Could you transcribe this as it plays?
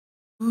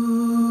السلام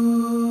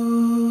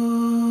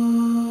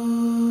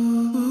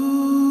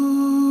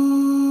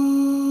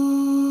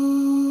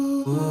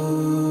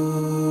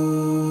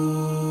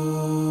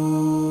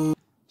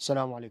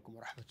عليكم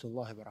ورحمة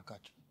الله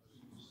وبركاته.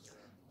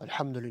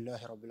 الحمد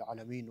لله رب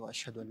العالمين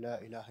وأشهد أن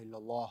لا إله إلا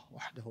الله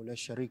وحده لا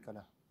شريك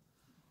له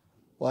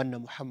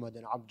وأن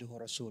محمدا عبده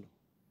ورسوله.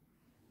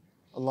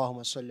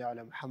 اللهم صل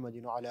على محمد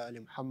وعلى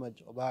آل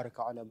محمد وبارك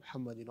على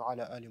محمد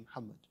وعلى آل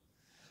محمد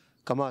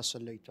كما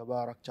صليت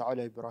وباركت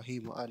على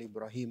إبراهيم وآل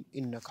إبراهيم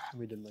إنك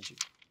حميد مجيد.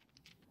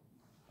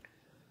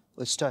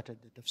 We started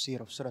the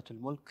Tafseer of Surah Al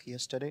Mulk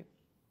yesterday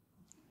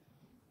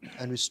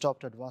and we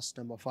stopped at verse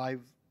number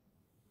 5,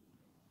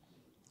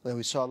 where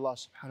we saw Allah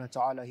subhanahu wa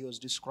ta'ala, He was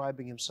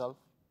describing Himself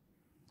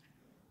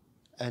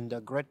and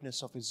the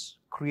greatness of His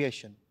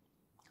creation.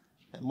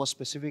 And more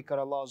specifically,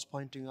 Allah is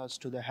pointing us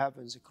to the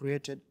heavens He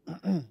created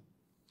and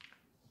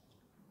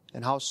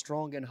how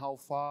strong and how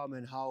firm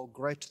and how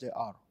great they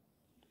are.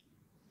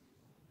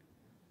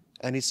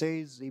 And He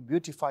says He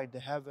beautified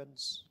the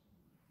heavens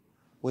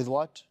with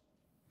what?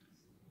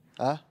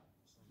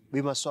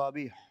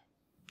 Bimasabih.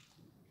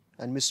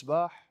 And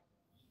misbah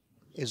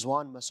is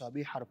one,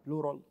 masabih are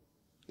plural,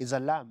 is a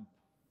lamp,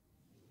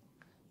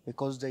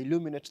 because they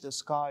illuminate the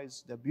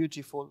skies, they're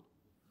beautiful.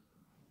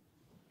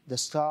 The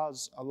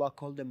stars, Allah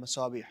called them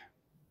masabih.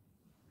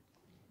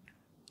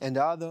 And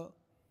the other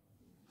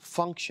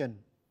function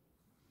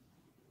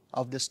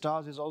of the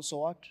stars is also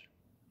what?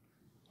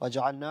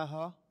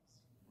 وَجَعَلْنَاهَا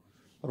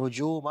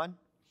رُجُومًا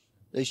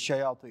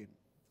لِلشَّيَاطِينَ.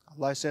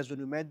 Allah says when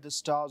we made the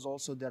stars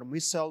also they're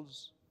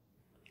missiles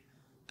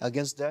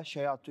against the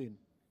shayateen.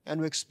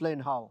 And we explain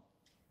how.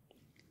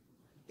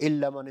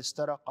 إِلَّا مَنِ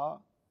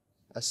اسْتَرَقَ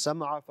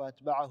السَّمْعَ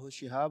فَأَتْبَعَهُ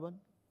شِهَابًا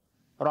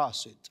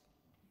رَاصِدٌ.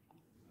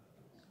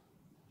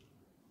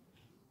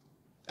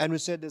 And we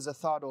said there's a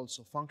third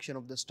also function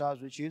of the stars,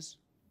 which is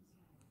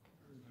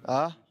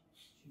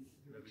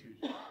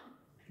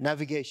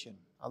navigation.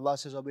 Allah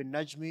says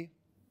وَبِالنَّجْمِ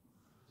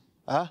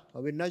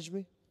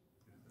وَبِالنَّجْمِ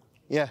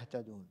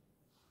يَهْتَدُونَ.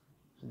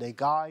 They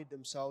guide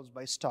themselves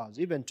by stars,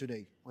 even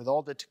today, with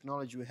all the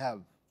technology we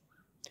have.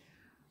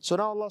 So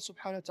now Allah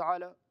subhanahu wa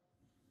ta'ala,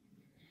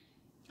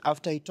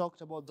 after He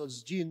talked about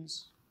those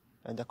jinns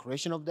and the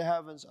creation of the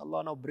heavens,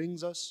 Allah now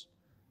brings us,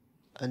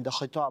 and the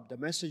khitab, the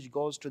message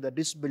goes to the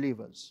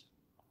disbelievers,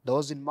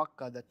 those in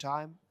Makkah at the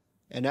time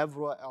and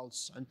everywhere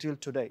else until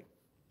today.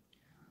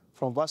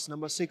 From verse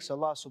number 6,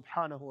 Allah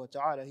subhanahu wa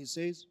ta'ala, He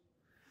says,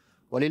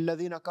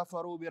 وَلِلَّذِينَ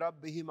كَفَرُوا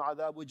بِرَبِّهِمْ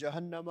عَذَابُ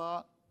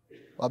جَهَنَّمَ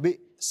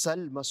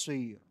وَبِئْسَ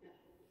الْمَصِيرُ.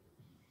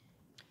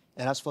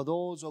 And as for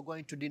those who are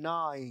going to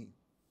deny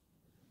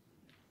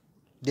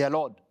their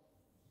Lord,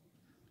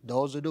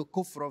 those who do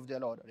kufr of their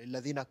Lord,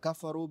 لِلَّذِينَ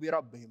كَفَرُوا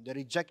بِرَبِّهِمْ, they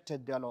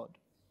rejected their Lord.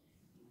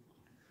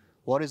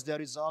 What is their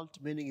result?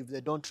 Meaning if they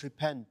don't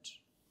repent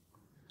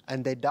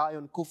and they die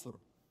on kufr,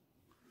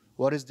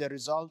 what is their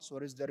results?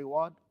 What is their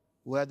reward?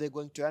 Where are they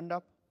going to end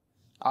up?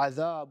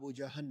 عَذَابُ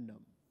جَهَنَّمْ,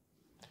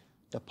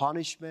 the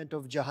punishment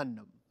of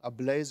Jahannam, a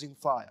blazing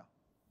fire.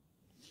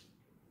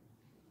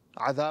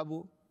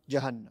 عَذَابُ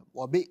جَهَنَّمْ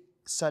وَبِئْسَ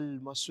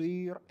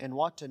الْمَصِيرُ. And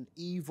what an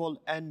evil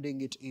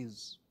ending it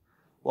is.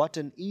 What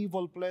an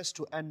evil place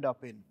to end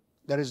up in.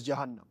 There is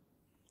Jahannam.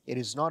 It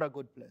is not a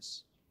good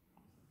place.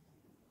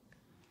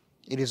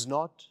 It is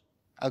not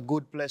a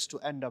good place to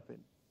end up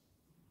in.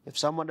 If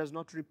someone does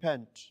not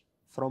repent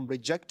from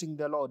rejecting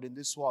the Lord in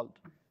this world,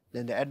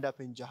 then they end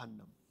up in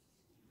Jahannam.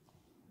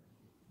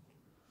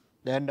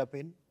 They end up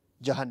in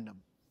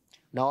Jahannam.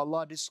 Now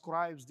Allah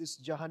describes this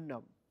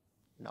Jahannam.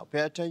 Now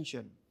pay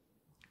attention.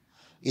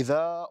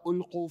 إِذَا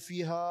أُلْقُوا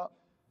فِيهَا,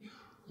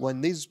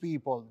 when these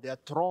people, they are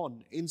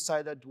thrown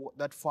inside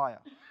that fire.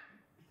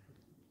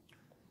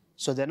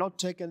 So they're not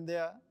taken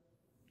there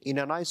in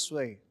a nice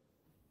way.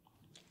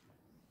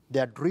 They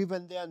are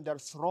driven there and they're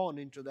thrown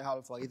into the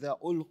hellfire.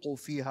 إِذَا أُلْقُوا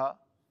فِيهَا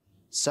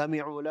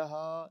سَمِعُوا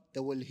لَهَا. They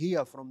will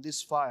hear from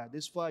this fire.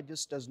 This fire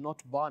just does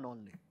not burn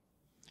only.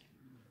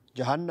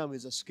 Jahannam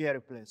is a scary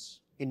place.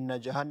 إِنَّ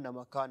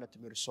جَهَنَّمَ كَانَتْ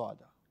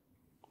مِرْصَادًا.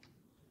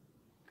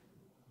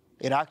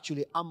 It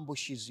actually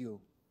ambushes you.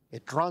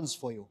 It runs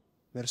for you.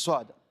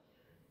 Mirswada.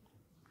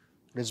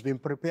 It has been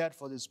prepared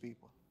for these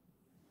people.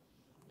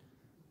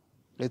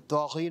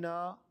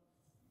 لِلطَّاغِينَ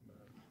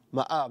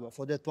مَآبًا.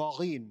 For the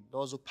طاغين,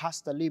 those who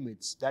pass the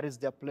limits, that is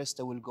their place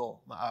they will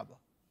go. مَآبًا,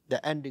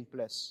 the ending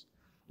place.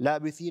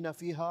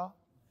 لَابِثِينَ فِيهَا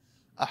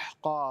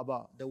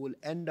أَحْقَابًا. They will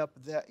end up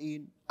there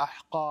in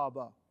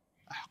أَحْقَابًا.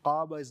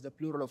 أَحْقَابًا is the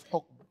plural of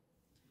حُقْب.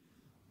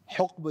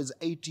 حُقْب is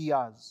 80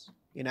 years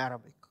in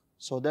Arabic.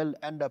 So they'll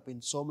end up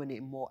in so many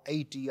more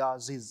 80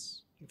 years,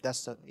 if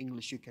that's the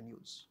English you can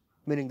use.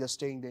 Meaning they're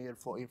staying there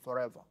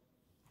forever.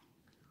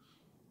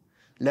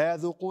 لا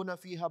يذوقون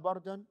فيها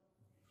بردا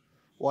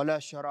ولا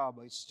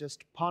شرابا. It's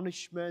just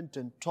punishment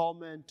and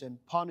torment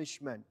and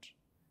punishment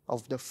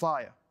of the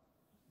fire.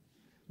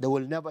 They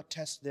will never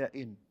taste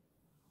therein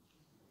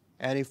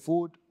any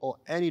food or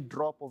any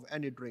drop of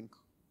any drink.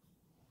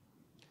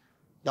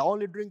 The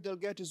only drink they'll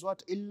get is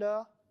what?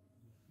 إلا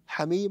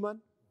حميما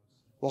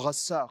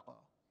وغساقا.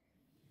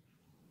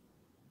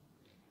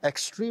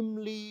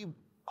 extremely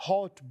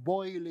hot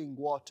boiling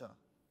water,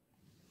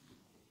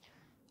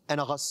 and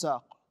a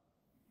ghassaq,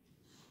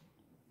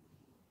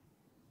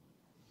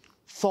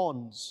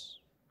 thorns,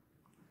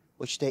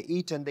 which they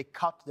eat and they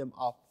cut them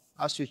up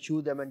as you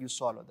chew them and you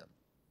swallow them.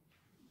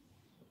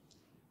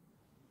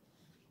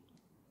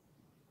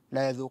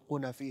 لا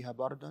يذوقون فيها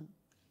بردا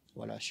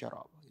ولا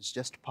شرابا. It's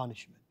just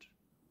punishment.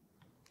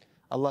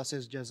 Allah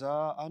says,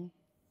 جزاء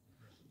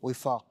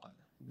وفاقا.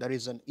 There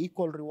is an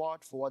equal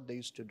reward for what they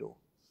used to do.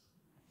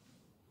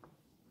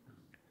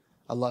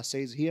 Allah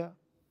says here,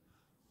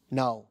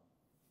 now,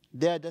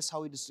 that's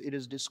how it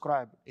is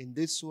described. In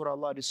this surah,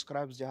 Allah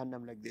describes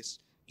Jahannam like this.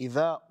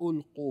 إِذَا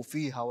أُلْقُوا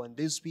فِيهَا. When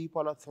these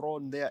people are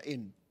thrown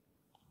therein,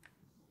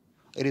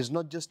 it is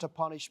not just a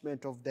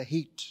punishment of the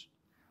heat.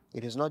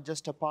 It is not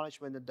just a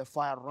punishment that the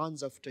fire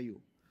runs after you.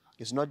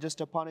 It's not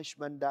just a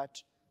punishment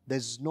that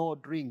there's no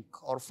drink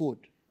or food.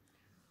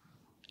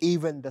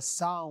 Even the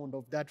sound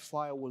of that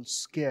fire will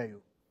scare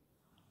you.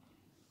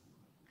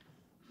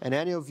 And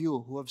any of you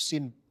who have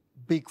seen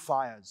big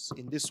fires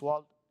in this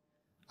world,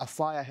 a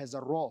fire has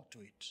a roar to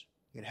it.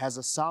 It has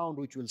a sound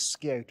which will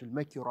scare you. It will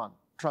make you run.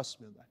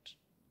 Trust me on that.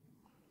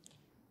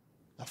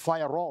 The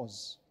fire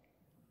roars.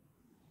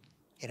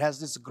 It has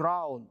this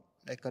growl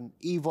like an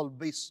evil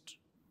beast.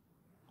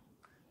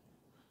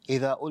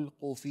 إِذَا أُلْقُوا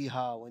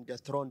فِيهَا. When they're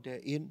thrown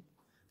therein,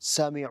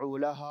 سَمِعُوا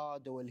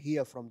لَهَا. They will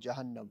hear from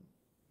Jahannam.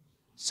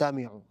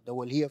 سَمِعُوا. They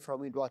will hear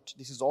from it what?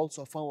 This is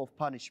also a form of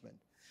punishment.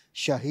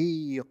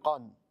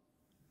 شَهِيقًا.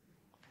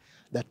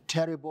 The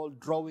terrible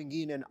drawing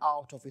in and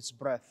out of its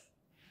breath.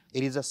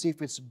 It is as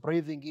if it's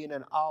breathing in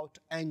and out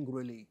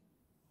angrily.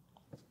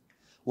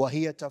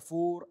 وَهِيَ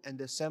تَفُورٌ. And at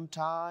the same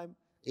time,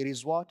 it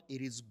is what?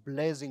 It is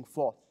blazing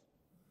forth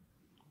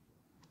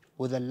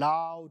with a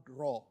loud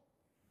roar,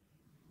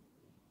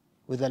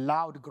 with a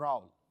loud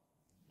growl.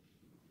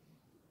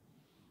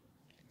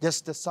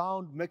 Just the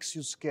sound makes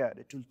you scared.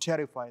 It will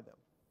terrify them.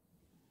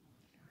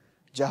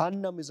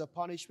 Jahannam is a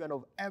punishment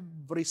of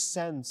every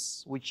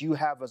sense which you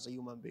have as a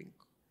human being.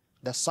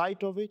 The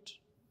sight of it,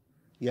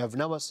 you have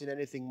never seen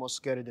anything more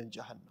scary than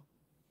Jahannam.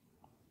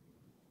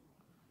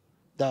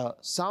 The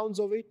sounds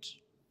of it,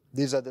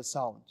 these are the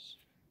sounds.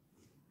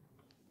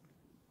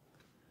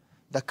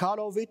 The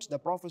color of it, the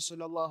Prophet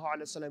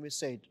ﷺ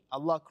said,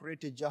 Allah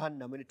created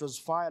Jahannam and it was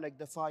fire like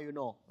the fire you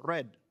know,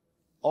 red,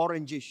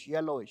 orangish,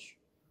 yellowish.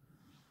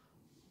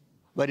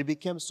 But it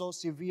became so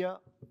severe,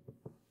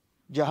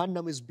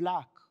 Jahannam is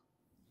black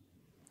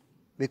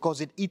because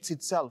it eats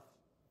itself.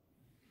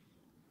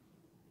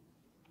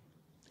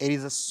 It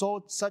is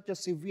such a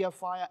severe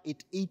fire,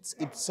 it eats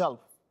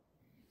itself.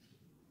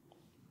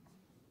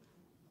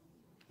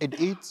 It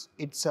eats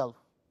itself.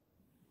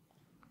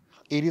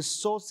 It is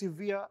so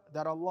severe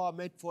that Allah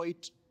made for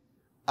it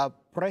a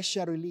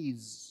pressure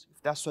release,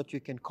 if that's what you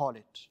can call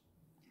it.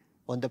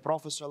 When the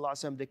Prophet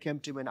ﷺ, they came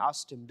to him and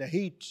asked him, the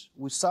heat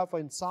we suffer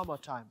in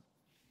summertime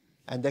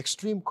and the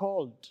extreme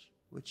cold,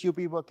 which you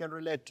people can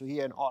relate to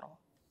here in Aura.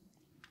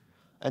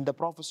 And the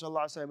Prophet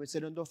ﷺ, he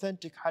said in the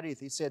authentic hadith,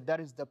 he said that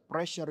is the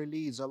pressure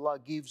release Allah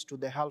gives to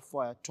the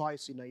hellfire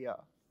twice in a year.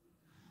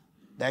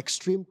 The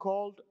extreme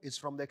cold is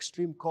from the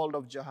extreme cold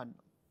of Jahannam.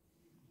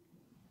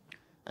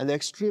 And the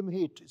extreme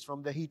heat is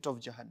from the heat of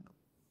Jahannam.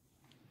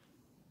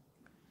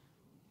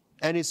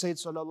 And he said,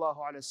 sallallahu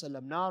alayhi wa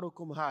sallam,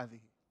 Narukum hadhi.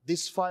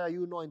 This fire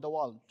you know in the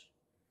world,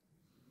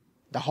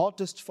 the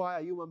hottest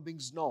fire human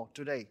beings know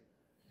today.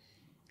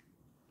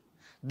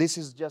 This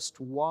is just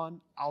 1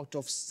 out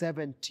of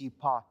 70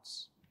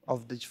 parts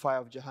of the fire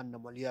of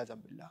Jahannam, waliyadhan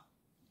billah.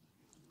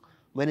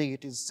 Meaning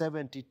it is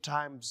 70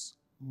 times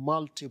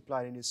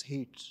multiplied in its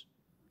heat.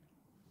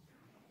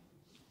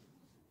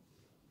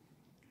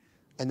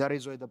 And that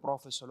is why the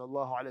Prophet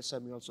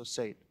ﷺ also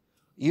said,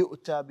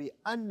 يُؤْتَى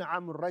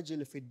بِأَنْعَمْ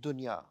رَجِلٍ فِي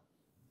الدُّنْيَا.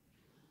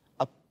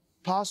 A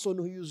person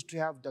who used to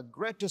have the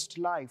greatest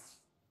life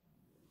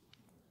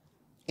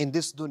in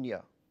this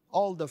dunya,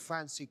 all the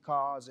fancy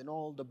cars and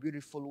all the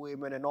beautiful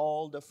women and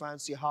all the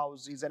fancy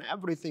houses and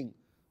everything,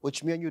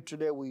 which me and you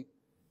today we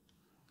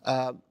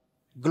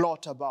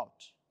gloat about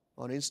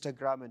on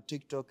Instagram and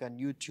TikTok and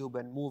YouTube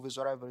and movies,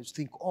 whatever. You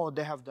think, oh,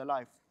 they have the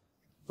life.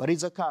 But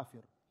he's a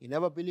kafir. He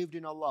never believed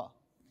in Allah.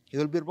 He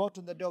will be brought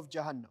on the day of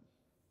Jahannam.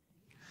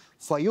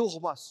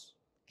 فَيُغْمَسْ.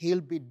 He'll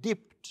be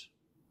dipped.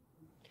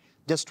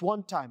 Just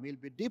one time, he'll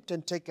be dipped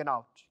and taken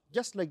out.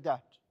 Just like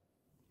that.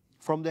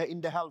 In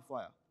the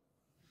hellfire.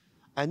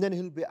 And then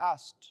he'll be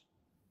asked,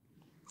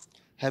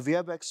 have you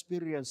ever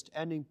experienced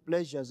any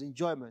pleasures,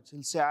 enjoyments?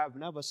 He'll say, I have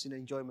never seen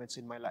enjoyments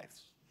in my life.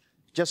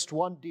 Just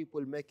one dip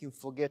will make him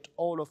forget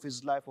all of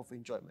his life of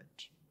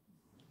enjoyment.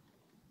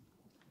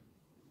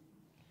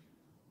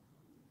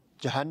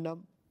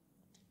 Jahannam,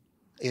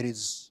 it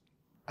is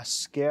a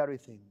scary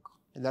thing.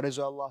 And that is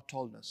what Allah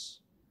told us.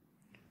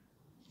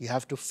 You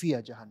have to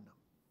fear Jahannam.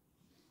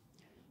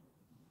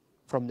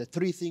 From the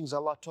 3 things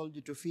Allah told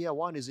you to fear,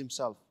 one is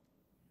Himself.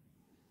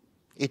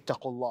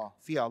 Ittaqullah,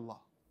 fear Allah.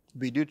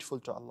 Be dutiful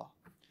to Allah.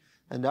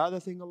 And the other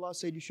thing Allah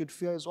said you should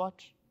fear is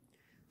what?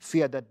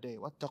 Fear that day.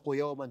 وَاتَّقُوا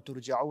يَوْمًا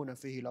تُرْجَعُونَ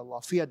فِيهِ إِلَى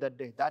اللَّهِ. Fear that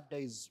day. That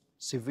day is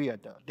severe.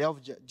 The day of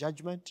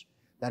judgment,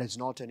 that is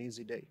not an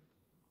easy day.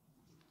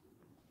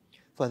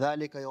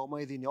 فَذَلِكَ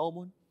يَوْمَئِذٍ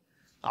يَوْمٌ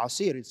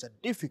عَسِيرٌ. It's a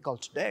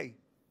difficult day.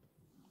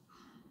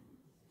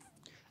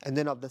 And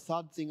then of the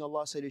third thing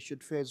Allah said he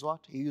should fear is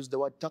what? He used the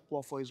word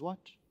taqwa for his what?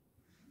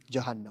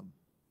 Jahannam.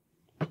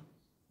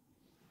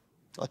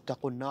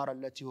 وَاتَّقُوا النَّارَ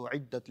الَّتِي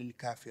أُعِدَّتْ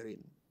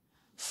لِلْكَافِرِينَ.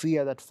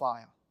 Fear that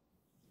fire.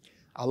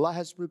 Allah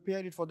has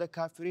prepared it for the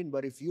kafirin,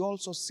 but if you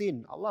also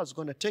sin, Allah is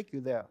going to take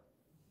you there.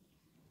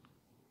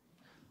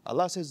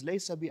 Allah says,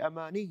 لَيْسَ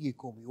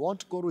بِأَمَانِيِّكُمْ. You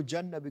won't go to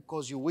Jannah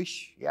because you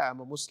wish, yeah, I'm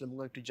a Muslim, I'm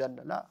going to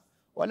Jannah. La.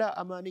 وَلَا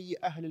أَمَانِيِّ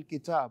أَهْلِ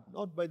الْكِتَابِ.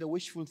 Not by the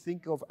wishful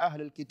thinking of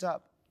Ahl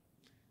al-Kitab.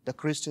 The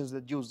Christians,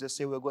 the Jews, they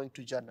say we're going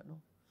to Jannah.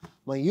 No.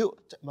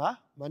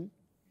 مَنْ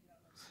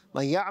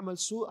يَعْمَلْ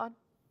سُوءًا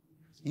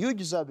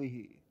يُجْزَ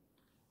بِهِ.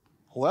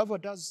 Whoever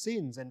does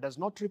sins and does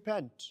not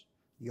repent,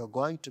 you're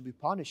going to be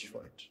punished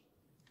for it.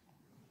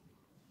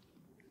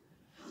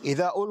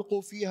 إِذَا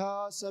أُلْقُوا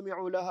فِيهَا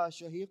سَمِعُوا لَهَا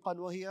شَهِيقًا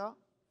وَهِيَ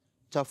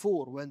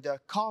تَفُورٌ. When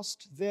they're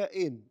cast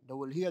therein, they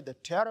will hear the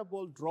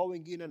terrible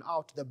drawing in and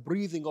out, the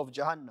breathing of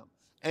Jahannam,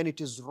 and it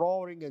is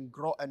roaring and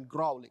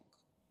growling.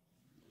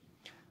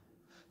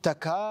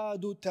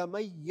 تَكَادُ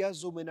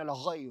تَمَيَّزُ مِنَ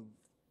الْغَيْظِ.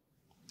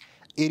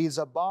 It is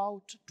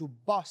about to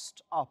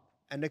burst up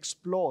and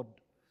explode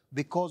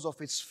because of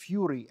its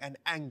fury and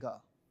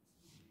anger.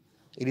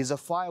 It is a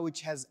fire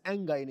which has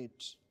anger in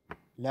it.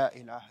 La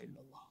ilaha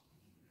illallah.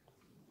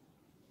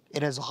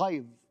 It has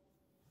ghayb.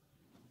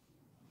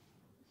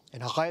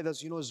 And ghayb,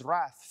 as you know, is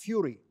wrath,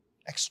 fury,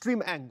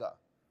 extreme anger.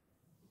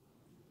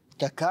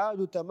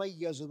 تَكَادُ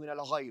تَمَيَّزُ مِنَ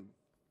الْغَيْظِ.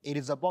 It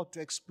is about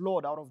to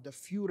explode out of the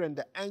fury and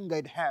the anger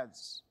it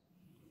has.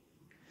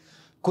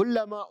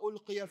 كُلَّمَا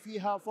أُلْقِيَ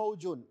فِيهَا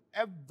فَوْجٌ.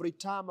 Every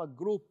time a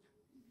group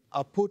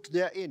are put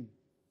therein.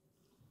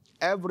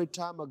 Every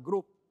time a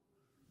group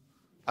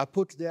are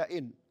put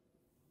therein.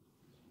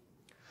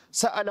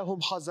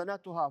 سَأَلَهُمْ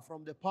خَزَنَتُهَا.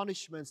 From the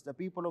punishments the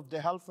people of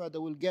the hellfire they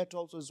will get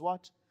also is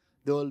what?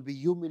 They will be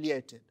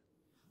humiliated.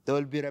 They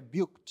will be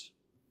rebuked.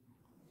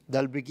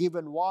 They'll be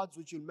given words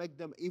which will make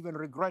them even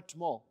regret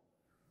more.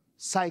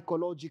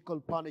 Psychological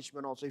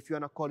punishment also, if you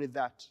want to call it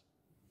that.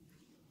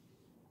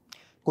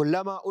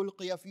 كُلَّمَا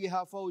أُلْقِيَ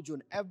فِيهَا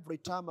فَوْجٌ. Every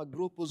time a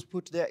group was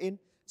put therein,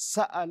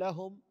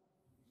 سَأَلَهُمْ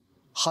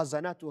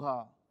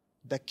خَزَنَتُهَا.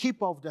 The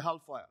keeper of the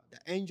hellfire, the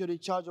angel in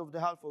charge of the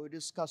hellfire we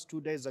discussed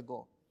 2 days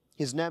ago.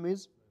 His name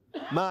is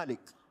Malik.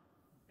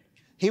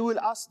 He will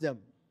ask them,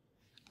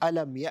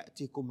 أَلَمْ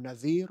يَأْتِكُمْ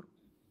نَذِيرٌ.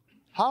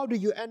 How do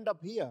you end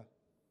up here?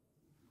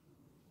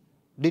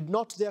 Did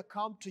not there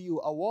come to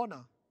you a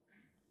warner?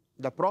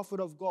 The Prophet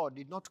of God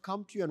did not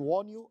come to you and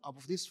warn you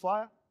of this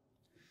fire?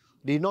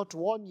 Did he not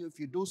warn you if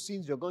you do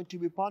sins you're going to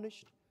be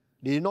punished?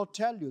 Did he not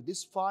tell you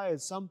this fire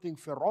is something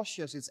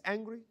ferocious, it's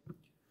angry?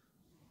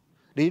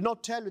 Did he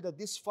not tell you that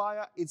this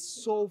fire is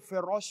so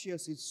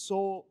ferocious, it's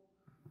so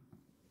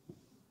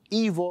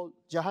evil,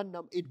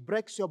 Jahannam, it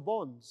breaks your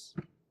bones?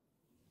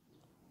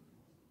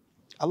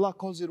 Allah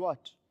calls it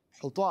what?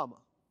 Hutama.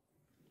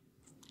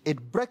 It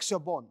breaks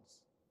your bones.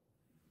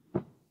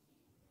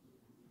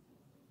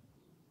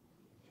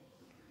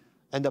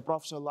 And the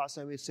Prophet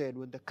ﷺ said,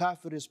 when the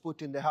kafir is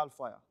put in the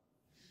hellfire,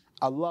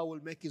 Allah will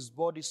make his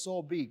body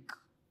so big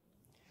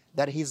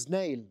that his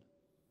nail,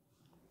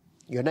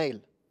 your nail,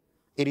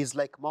 it is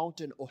like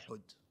mountain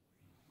Uhud.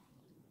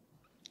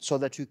 So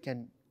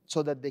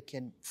that they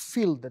can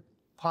feel the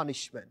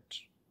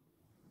punishment.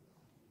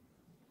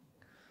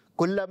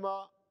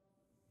 كلما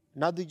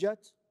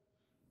نضجت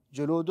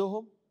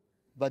جلودهم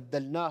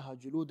بدلناها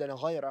جلودا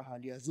غيرها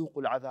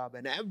ليذوقوا العذاب.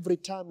 And every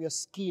time your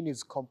skin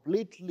is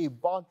completely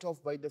burnt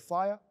off by the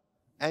fire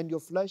and your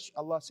flesh,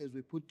 Allah says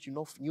we put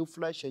new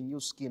flesh and new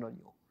skin on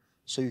you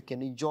so you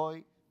can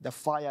enjoy the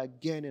fire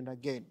again and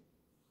again.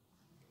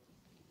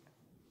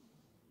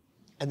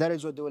 And that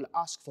is what they will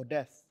ask for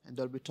death, and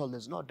they'll be told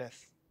there's no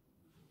death.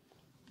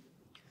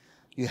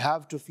 You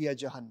have to fear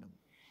Jahannam.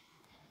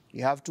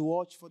 You have to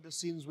watch for the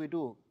sins we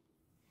do,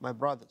 my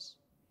brothers.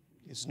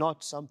 It's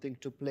not something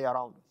to play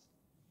around with.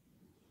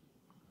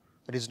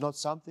 It is not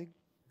something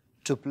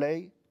to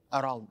play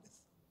around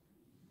with.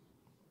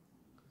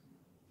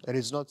 It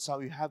is not so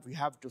we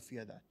have to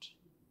fear that.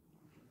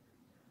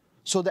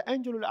 So the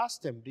angel will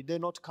ask them, did they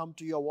not come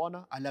to your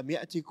warner? Alam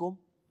ya'tikum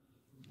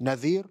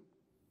nadhir?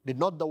 Did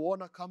not the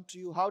warner come to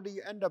you? How do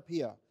you end up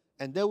here?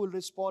 And they will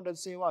respond and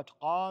say what?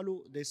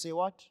 Qalu, they say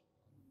what?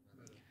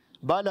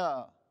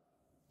 Bala,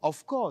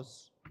 of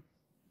course.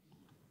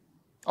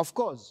 Of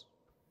course.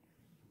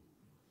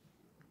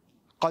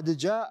 قَدْ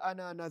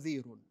جَاءَنَا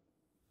نَذِيرٌ.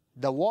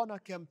 The warner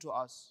came to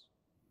us.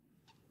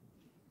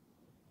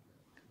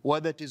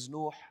 Whether it is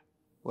Nuh,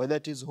 whether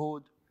it is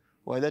Hud,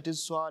 whether it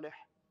is Salih,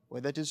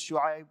 whether it is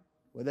Shu'aib,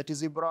 whether it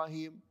is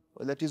Ibrahim,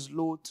 whether it is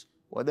Lut,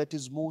 whether it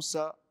is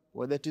Musa,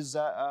 whether it is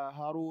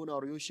Harun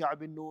or Yusha'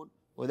 bin Nun,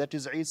 whether it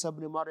is Isa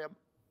ibn Maryam.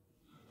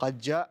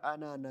 قَدْ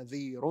جَاءَنَا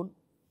نَذِيرٌ.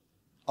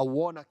 A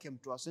warner came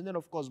to us. And then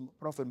of course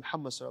Prophet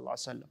Muhammad sallallahu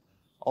alaihi wasallam.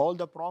 All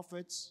the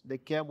prophets, they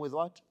came with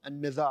what?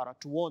 An-nidhara,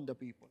 to warn the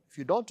people. If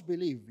you don't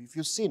believe, if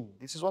you sin,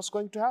 this is what's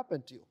going to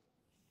happen to you.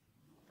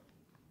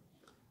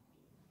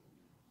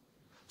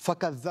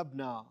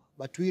 فَكَذَّبْنَا.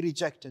 But we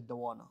rejected the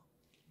warner.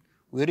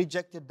 We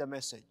rejected the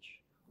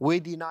message. We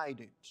denied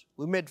it.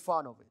 We made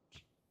fun of it.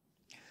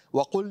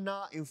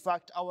 وَقُلْنَا. In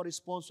fact, our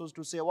response was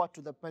to say what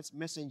to the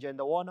messenger and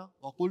the warner?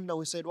 وَقُلْنَا.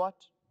 We said what?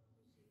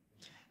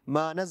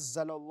 مَا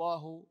نَزَّلَ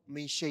اللَّهُ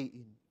مِنْ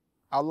شَيْءٍ.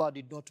 Allah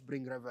did not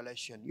bring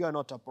revelation. You are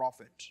not a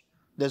prophet.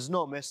 There's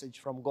no message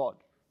from God.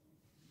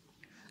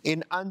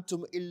 In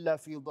antum illa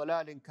fi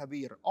dalalin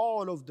kabir.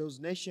 All of those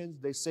nations,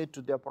 they said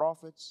to their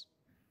prophets,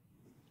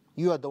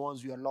 you are the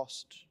ones who are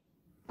lost.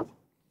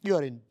 You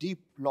are in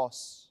deep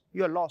loss.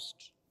 You are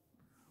lost.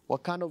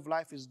 What kind of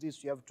life is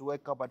this? You have to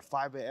wake up at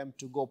 5 a.m.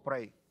 to go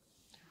pray.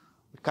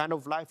 What kind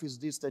of life is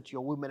this that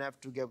your women have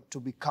to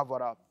be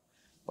covered up?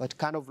 What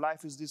kind of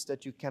life is this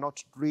that you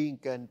cannot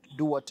drink and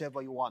do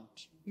whatever you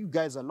want? You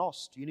guys are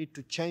lost. You need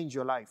to change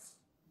your life.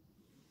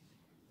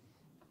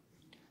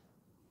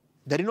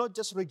 They did not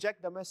just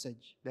reject the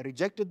message. They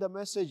rejected the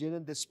message and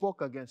then they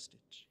spoke against it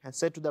and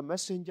said to the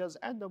messengers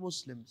and the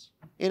Muslims,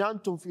 in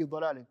antum fi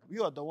dalalin.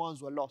 You are the ones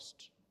who are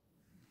lost.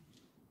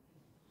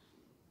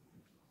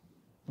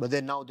 But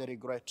then now they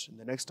regret. And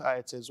the next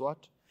ayat says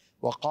what?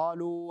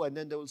 وَقَالُوا. And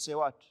then they will say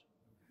what?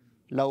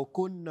 لَوْ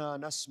كُنَّا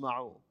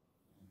نَسْمَعُ.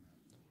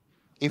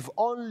 If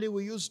only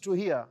we used to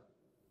hear.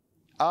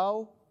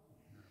 أَوْ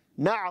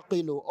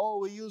نَعْقِلُ.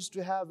 Or we used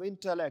to have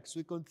intellects.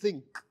 We could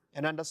think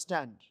and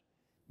understand.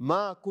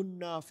 مَا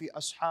كُنَّا فِي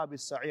أَصْحَابِ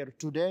السَّعِيرِ.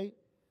 Today,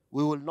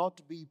 we will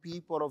not be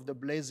people of the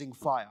blazing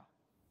fire.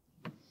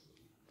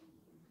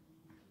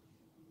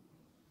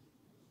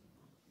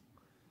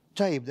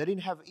 Taib, they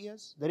didn't have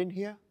ears? They didn't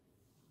hear?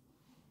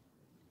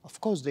 Of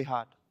course they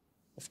had.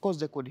 Of course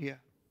they could hear.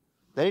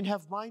 They didn't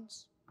have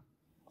minds?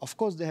 Of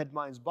course they had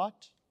minds,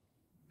 but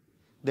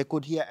they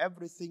could hear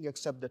everything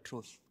except the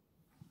truth.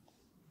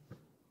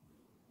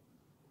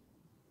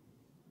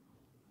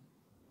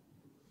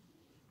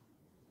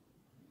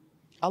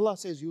 Allah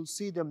says you'll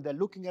see them, they're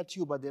looking at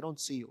you, but they don't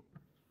see you.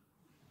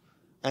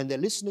 And they're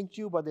listening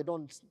to you, but they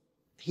don't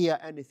hear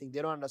anything,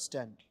 they don't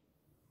understand.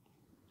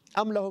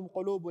 أَمْ لَهُمْ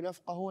قُلُوبٌ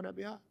يَفْقَهُونَ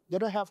بِهَا. They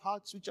don't have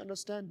hearts which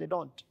understand, they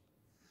don't.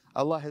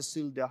 Allah has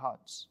sealed their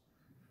hearts.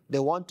 They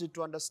wanted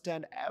to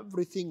understand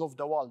everything of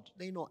the world.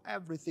 They know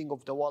everything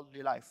of the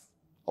worldly life.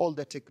 All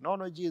the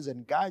technologies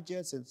and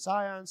gadgets and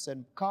science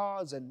and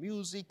cars and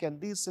music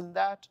and this and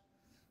that.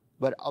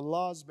 But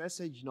Allah's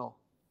message, no.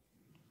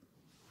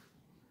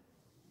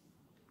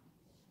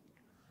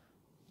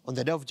 On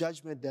the day of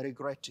judgment, they're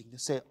regretting. They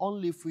say,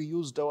 only if we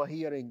used our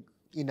hearing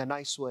in a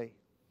nice way.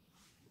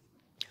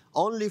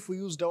 Only if we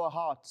used our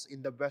hearts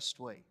in the best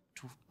way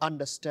to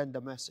understand the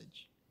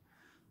message.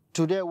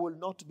 Today will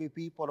not be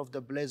people of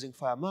the blazing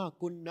fire. Ma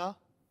kunna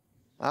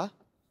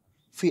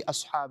fi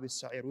ashab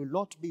as-sa'ir. Will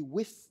not be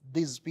with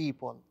these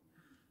people.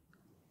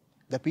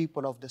 The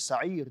people of the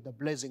sa'ir, the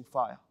blazing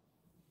fire.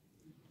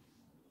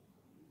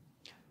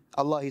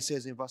 Allah, He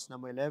says in verse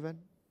number 11,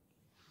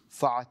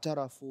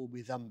 فَاعْتَرَفُوا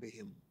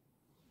بِذَنْبِهِمْ.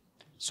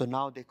 So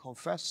now they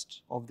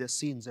confessed of their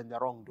sins and their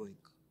wrongdoing.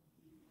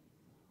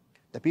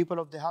 The people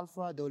of the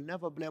hellfire, they will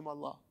never blame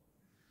Allah.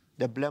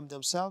 They blame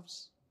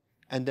themselves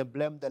and they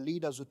blame the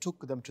leaders who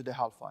took them to the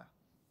hellfire.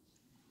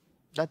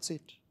 That's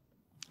it.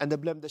 And they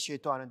blame the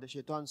shaitan, and the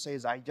shaitan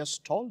says, I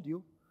just told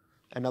you,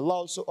 and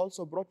Allah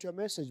also brought you a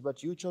message,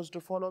 but you chose to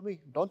follow me.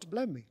 Don't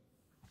blame me.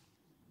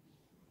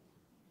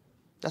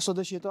 That's what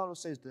the shaitan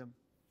says to them.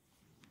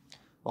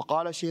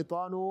 وَقَالَ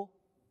الشَّيْطَانُ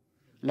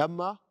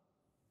لَمَّا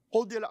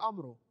قُضِيَ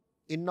الْأَمْرُ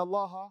إِنَّ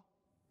اللَّهَ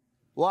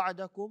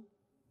وَعَدَكُمْ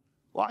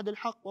وَعَدَ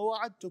الْحَقِّ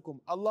وَوَعَدْتُكُمْ.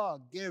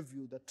 Allah gave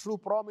you the true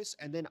promise,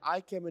 and then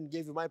I came and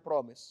gave you my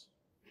promise.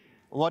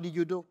 What did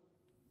you do?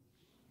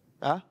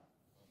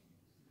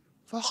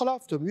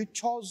 فَخَلَفْتُمْ. You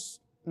chose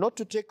not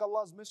to take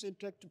Allah's message,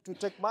 to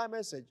take my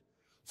message.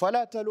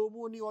 فَلَا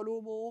تَلُومُونِي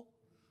وَلُومُوا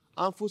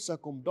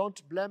أَنفُسَكُمْ.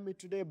 Don't blame me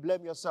today,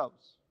 blame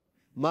yourselves.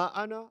 مَا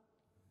أَنَا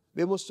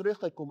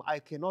بِمُصْرِخِكُمْ. I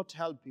cannot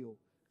help you,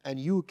 and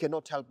you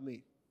cannot help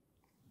me.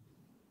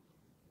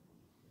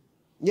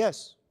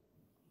 Yes.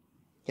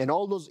 And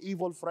all those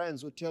evil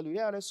friends will tell you,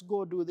 yeah, let's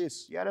go do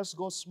this. Yeah, let's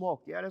go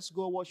smoke. Yeah, let's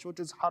go watch what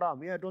is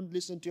haram. Yeah, don't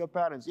listen to your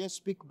parents. Yeah,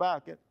 speak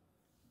back. Yeah.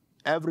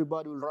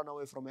 Everybody will run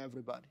away from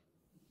everybody.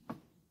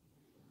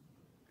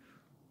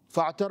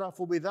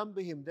 فَاعْتَرَفُوا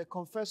بِذَنْبِهِمْ. They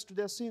confess to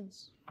their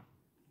sins.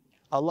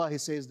 Allah, He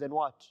says, then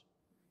what?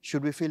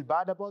 Should we feel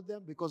bad about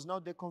them because now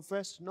they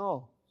confessed?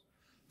 No.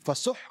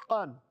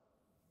 فَسُحْقًا.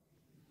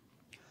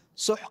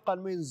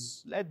 Suhqan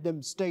means let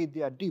them stay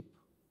there deep.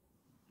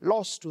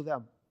 Lost to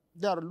them.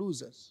 They are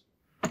losers.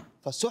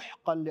 فَسُحْقًا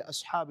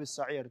لِأَصْحَابِ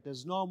السَّعِيرِ.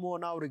 There's no more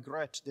now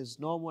regret. There's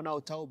no more now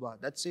tawbah.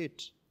 That's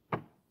it.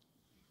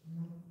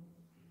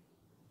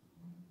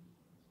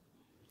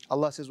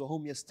 Allah says,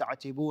 وَهُمْ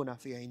يَسْتَعْتِبُونَ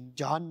فِيهِ. In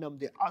Jahannam,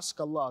 they ask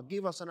Allah,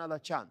 give us another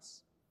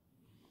chance.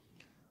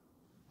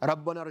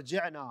 رَبَّنَا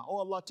رْجِعْنَا. Oh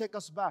Allah, take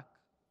us back.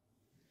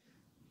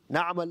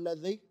 نَعْمَلْ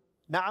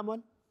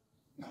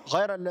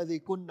غَيْرَ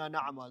الَّذِي كُنَّا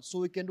نَعْمَلْ. So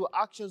we can do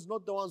actions,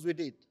 not the ones we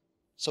did.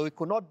 So we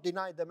could not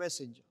deny the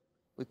messenger.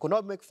 We could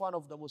not make fun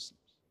of the Muslims.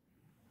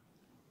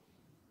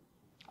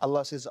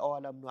 Allah says,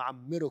 أَوَلَمْ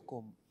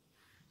نُعَمِّرُكُمْ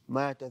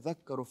ما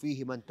يتذكر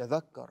فيه من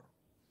تذكر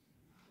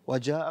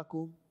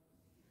وجاءكم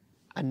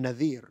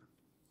النذير.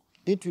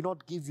 Didn't we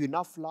not give you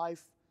enough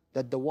life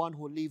that the one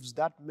who lives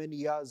that many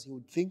years, he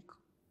would think?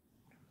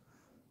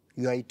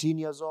 You are 18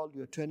 years old,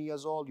 you are 20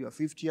 years old, you are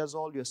 50 years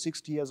old, you are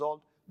 60 years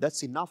old.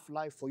 That's enough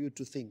life for you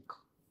to think.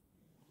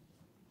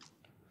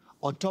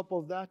 On top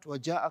of that,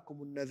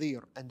 وَجَاءَكُمُ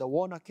النَّذِيرُ, and the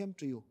warner came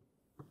to you.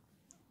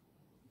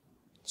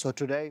 So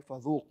today,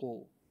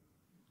 فَذُوقُوا,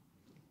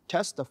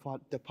 test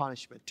the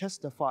punishment,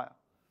 test the fire.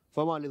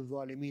 فَمَا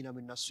لِلظَّالِمِينَ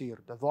مِن نَصِيرٍ.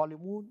 The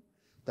zalimun,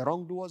 the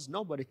wrongdoers,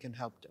 nobody can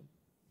help them.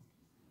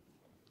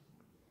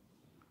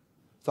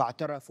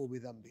 فَاعْتَرَفُوا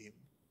بِذَنْبِهِمْ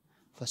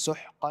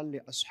فَسُحْقًا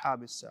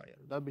لِأَصْحَابِ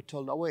السَّعِيرِ. They'll be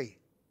told, away.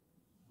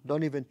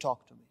 Don't even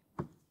talk to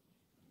me.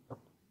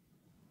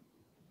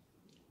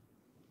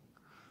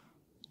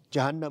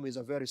 Jahannam is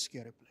a very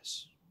scary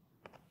place.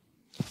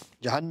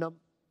 Jahannam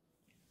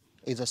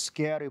is a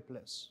scary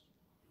place.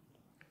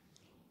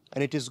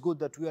 And it is good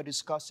that we are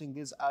discussing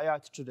these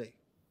ayat today.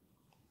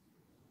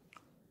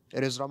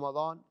 It is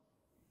Ramadan.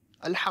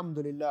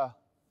 Alhamdulillah.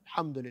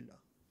 Alhamdulillah.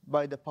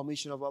 By the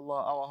permission of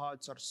Allah, our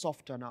hearts are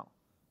softer now.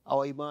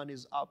 Our iman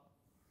is up.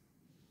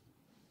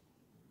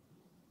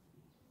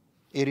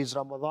 It is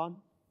Ramadan.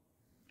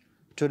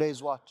 Today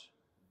is what?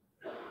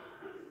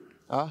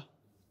 Huh?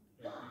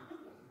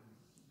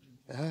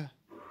 Yeah.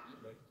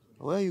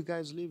 Where are you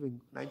guys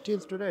living?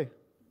 19th today.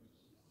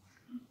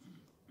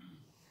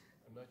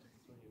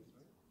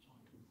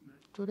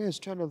 Today is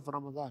 10th of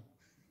Ramadan.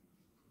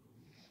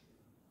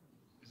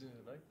 Isn't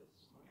it the 9th?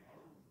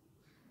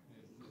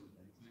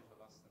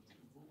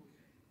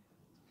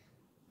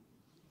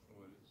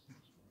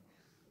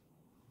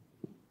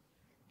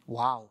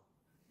 Wow.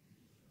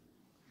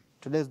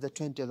 Today is the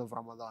 20th of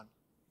Ramadan.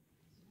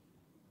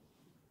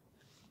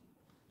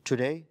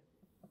 Today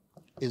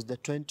is the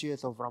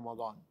 20th of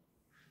Ramadan.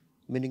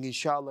 Meaning,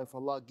 inshallah, if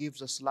Allah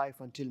gives us life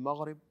until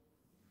Maghrib,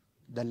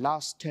 the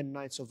last 10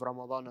 nights of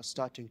Ramadan are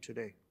starting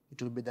today.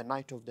 It will be the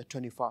night of the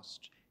 21st.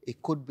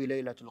 It could be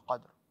Laylatul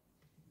Qadr.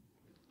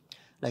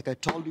 Like I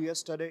told you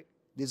yesterday,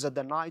 these are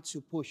the nights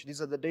you push.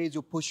 These are the days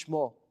you push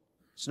more.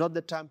 It's not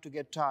the time to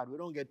get tired. We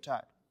don't get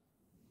tired.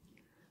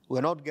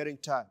 We're not getting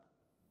tired.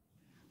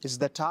 It's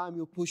the time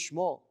you push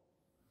more.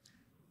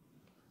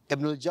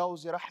 Ibn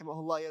al-Jawzi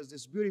rahimahullah has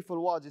this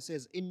beautiful words. He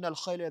says, إِنَّ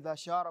الْخَيْلَ إِذَا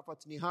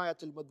شَارَفَتْ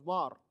نِهَايَةَ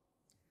الْمَدْمَارِ.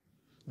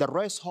 The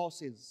race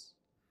horses,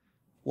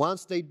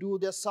 once they do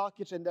their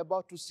circuit and they're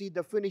about to see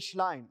the finish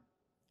line,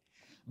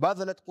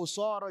 بَذَلَتْ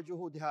قُصَارَ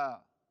جُهُدِهَا.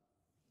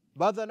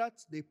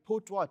 Badalat, they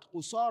put what?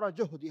 Qusara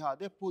juhdiha.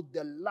 They put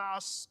the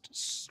last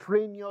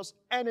strenuous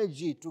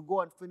energy to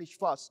go and finish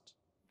fast.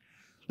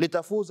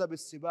 لِتَفُوزَ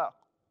بِالسِّبَاقِ.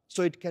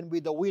 So it can be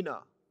the winner.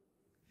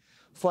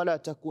 فَلَا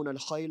تَكُونَ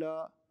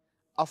الْخَيْلَ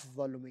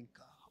أَفْضَلُ مِنْكَ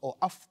or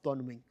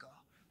أَفْضَلُ مِنْكَ.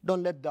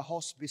 Don't let the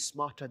horse be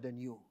smarter than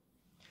you.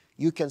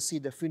 You can see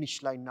the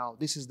finish line now.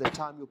 This is the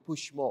time you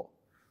push more.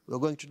 We're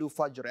going to do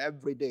Fajr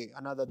every day,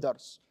 another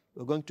dars.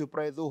 We're going to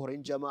pray Dhuhr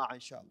in Jama'ah,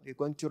 inshallah. You're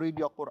going to read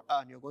your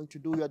Quran. You're going to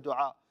do your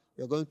dua.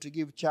 You're going to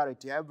give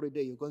charity every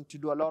day. You're going to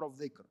do a lot of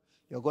dhikr.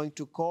 You're going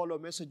to call or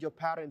message your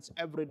parents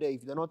every day.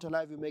 If they're not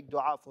alive, you make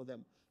dua for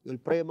them. You'll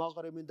pray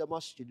Maghrib in the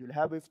masjid. You'll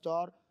have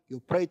iftar. You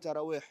pray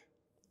Taraweeh.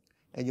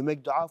 And you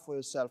make dua for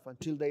yourself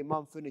until the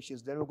Imam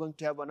finishes. Then we're going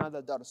to have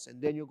another dars.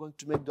 And then you're going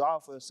to make dua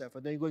for yourself.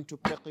 And then you're going to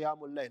pray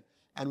Qiyamul Layl.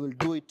 And we'll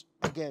do it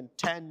again.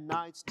 10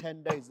 nights,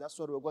 10 days. That's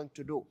what we're going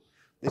to do.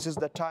 This is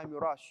the time you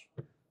rush.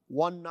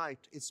 One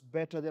night is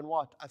better than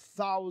what?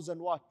 1,000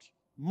 what?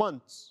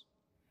 Months.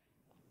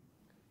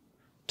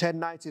 10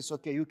 nights is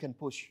okay, you can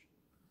push.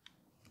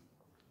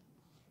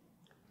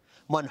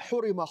 Man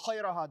hurima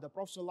khayraha, the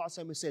Prophet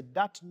ﷺ said,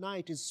 that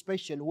night is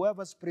special.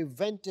 Whoever's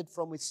prevented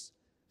from its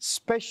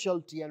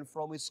specialty and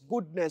from its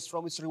goodness,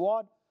 from its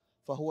reward,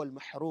 فَهُوَ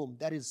الْمَحْرُومِ.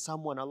 That is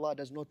someone Allah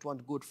does not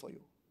want good for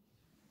you.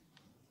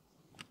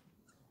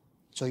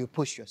 So you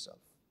push yourself.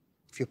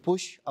 If you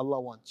push,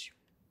 Allah wants you.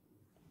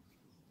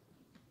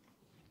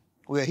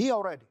 We're here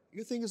already.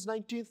 You think it's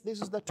 19th?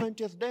 This is the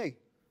 20th day.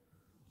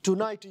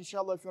 Tonight,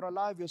 inshallah, if you're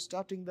alive, you're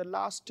starting the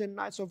last 10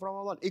 nights of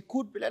Ramadan. It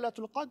could be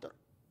Laylatul Qadr.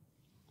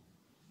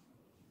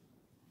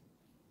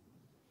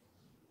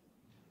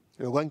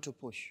 You're going to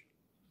push.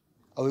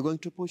 Are we going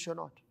to push or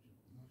not?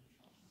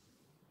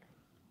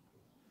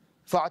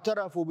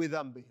 فَاعْتَرَفُوا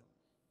بِذَنْبِهِمْ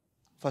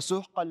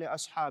فَسُحْقًا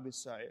لِأَصْحَابِ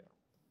السَّعِيرِ.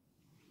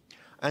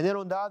 And then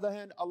on the other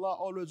hand, Allah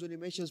always, when He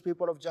mentions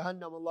people of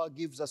Jahannam, Allah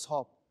gives us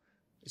hope.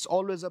 It's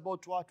always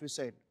about what we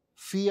said.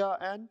 Fear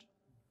and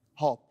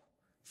hope.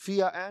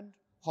 Fear and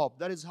hope.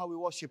 That is how we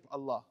worship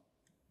Allah.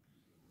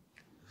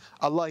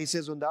 Allah, He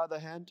says on the other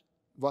hand,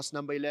 verse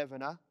number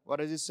 11, what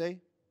does it say?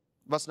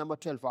 Verse number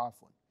 12,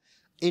 عفوا.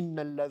 إِنَّ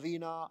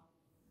الَّذِينَ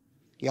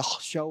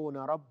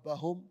يَخْشَوْنَ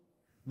رَبَّهُمْ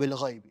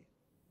بِالْغَيْبِ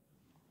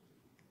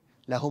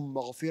لَهُمْ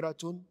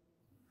مَغْفِرَةٌ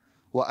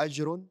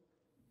وَأَجْرٌ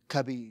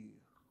كَبِيرٌ.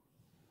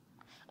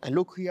 And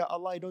look here,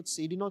 Allah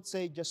He did not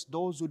say just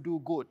those who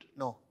do good.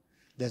 No,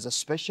 there's a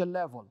special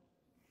level.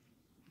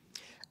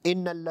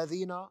 إِنَّ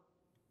الَّذِينَ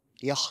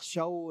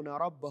يَخْشَوْنَ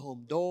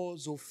رَبَّهُمْ.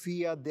 Those who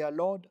fear their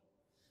Lord.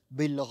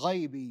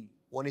 بِالْغَيْبِ.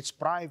 when it's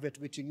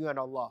private between you and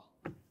Allah.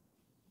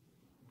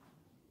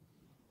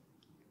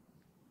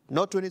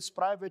 Not when it's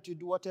private, you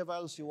do whatever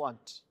else you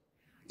want.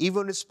 Even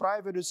when it's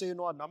private, you say, you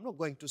know what, I'm not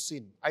going to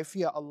sin. I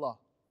fear Allah.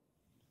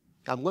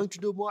 I'm going to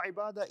do more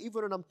ibadah.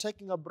 Even when I'm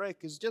taking a break,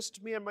 it's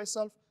just me and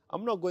myself,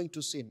 I'm not going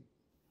to sin.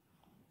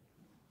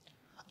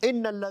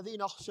 إِنَّ الَّذِينَ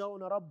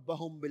يَخْشَوْنَ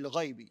رَبَّهُمْ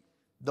بِالْغَيْبِ.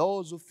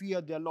 Those who fear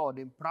their Lord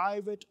in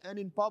private and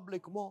in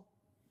public more.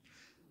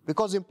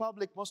 Because in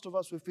public, most of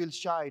us, we feel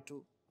shy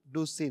to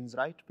do sins,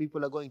 right?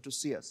 People are going to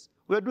see us.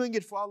 We're doing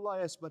it for Allah,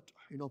 yes, but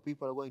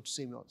people are going to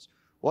see us.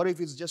 What if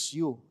it's just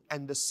you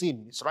and the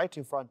sin is right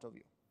in front of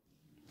you?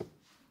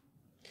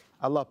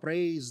 Allah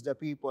praised the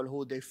people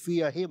who they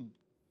fear Him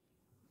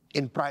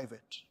in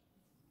private.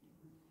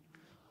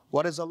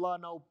 What does Allah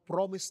now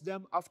promise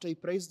them after He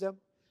praised them?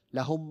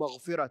 لَهُمْ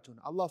مَغْفِرَةٌ.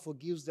 Allah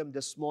forgives them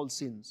the small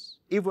sins.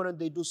 Even when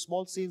they do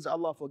small sins,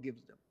 Allah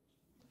forgives them.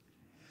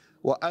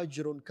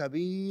 وَأَجْرٌ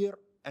كَبِيرٌ.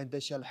 And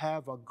they shall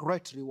have a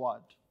great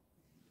reward.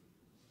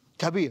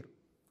 Kabir.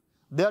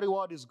 Their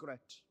reward is great.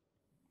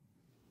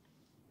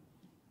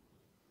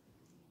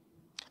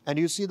 And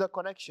you see the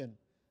connection.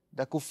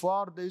 The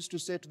kuffar, they used to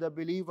say to the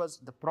believers,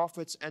 the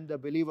prophets and the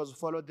believers who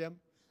followed them,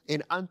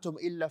 in antum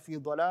illa fi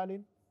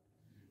dhalalin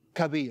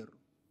kabir.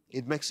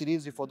 It makes it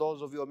easy for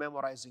those of you who are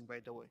memorizing, by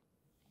the way.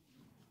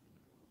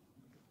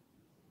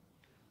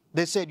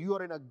 They said, you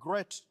are in a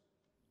great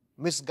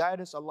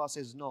misguidance. Allah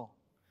says, no.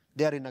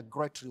 They are in a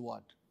great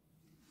reward.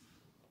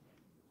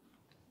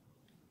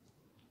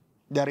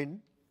 They are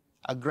in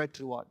a great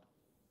reward.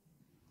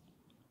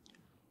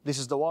 This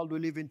is the world we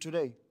live in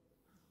today,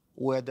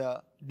 where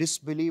the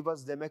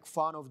disbelievers, they make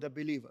fun of the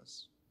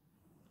believers.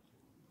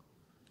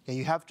 And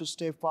you have to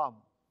stay firm.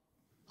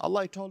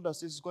 Allah told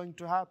us this is going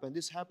to happen.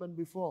 This happened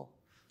before.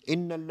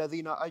 إِنَّ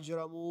الَّذِينَ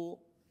أَجْرَمُوا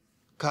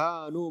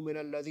كَانُوا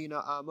مِنَ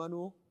الَّذِينَ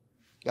آمَنُوا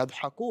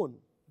يَضْحَكُونَ.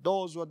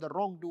 Those were the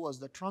wrongdoers,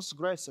 the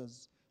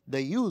transgressors.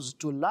 They used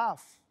to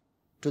laugh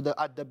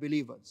at the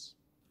believers.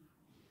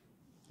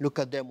 Look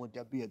at them with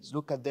their beards.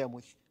 Look at them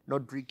with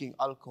not drinking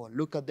alcohol.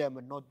 Look at them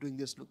and not doing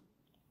this. Look.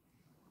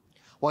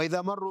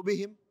 وَإِذَا مَرُّوا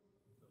بِهِمْ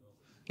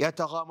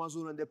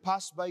يَتَغَامَزُونَ. And they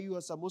pass by you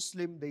as a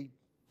Muslim, they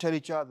tell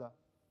each other,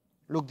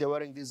 look, they're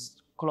wearing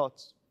these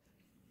clothes.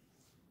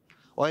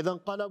 وَإِذَا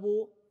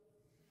انْقَلَبُوا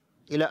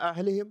إِلَىٰ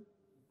أَهْلِهِمْ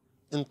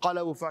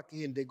انْقَلَبُوا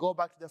فَاكِهِينَ. They go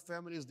back to their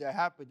families, they're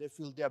happy, they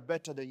feel they're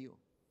better than you.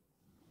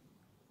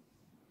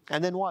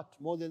 And then what?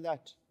 More than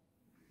that?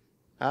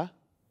 Huh?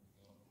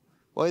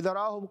 وَإِذَا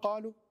رَاهُمْ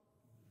قَالُوا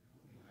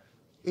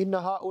إِنَّ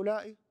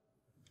هَؤُلَاءِ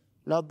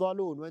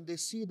لَضَالُونَ. When they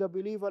see the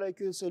believer like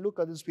you, they say, look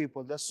at these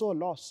people, they're so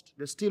lost.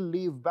 They still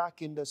live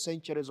back in the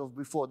centuries of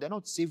before. They're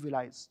not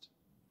civilized.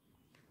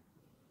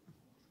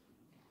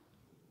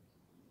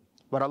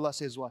 But Allah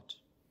says what?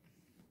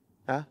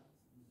 Huh?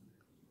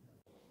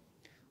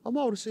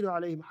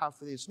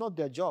 It's not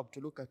their job to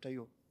look after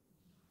you.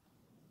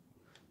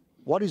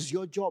 What is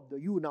your job, though,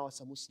 you now as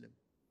a Muslim?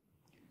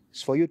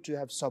 It's for you to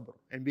have sabr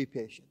and be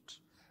patient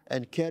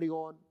and carry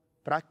on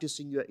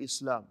practicing your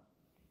Islam.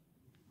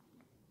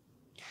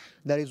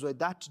 That is why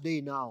that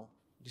day now,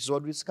 this is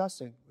what we're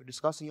discussing. We're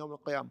discussing Yawm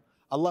al-Qiyam.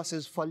 Allah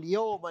says,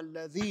 فَالْيَوْمَ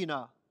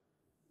الَّذِينَ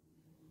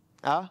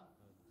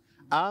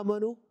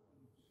آمَنُوا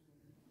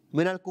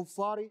مِنَ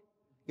الْكُفَّارِ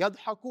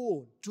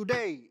يَضْحَكُونَ.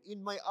 Today,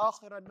 in my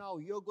akhirah now,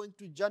 you're going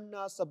to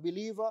Jannah as a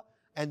believer,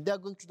 and they're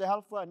going to the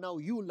hellfire, and now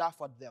you laugh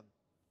at them.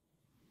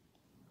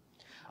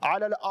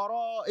 عَلَى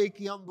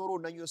الْأَرَائِكِ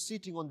يَنْظُرُونَ. And you're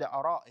sitting on the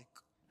ara'ik.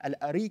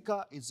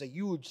 Al-arika is a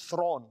huge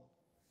throne.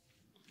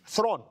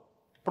 Throne,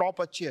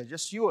 proper chair,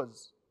 just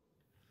yours.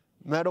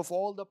 Made of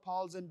all the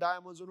pearls and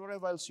diamonds and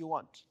whatever else you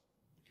want.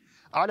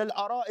 عَلَى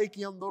الْأَرَائِكِ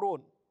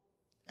يَنْظُرُونَ.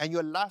 And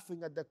you're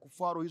laughing at the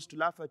kuffar who used to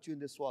laugh at you in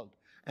this world.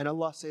 And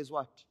Allah says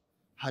what?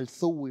 هَلْ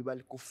ثُوِّبَ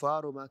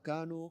الْكُفَّارُ مَا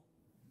كَانُوا.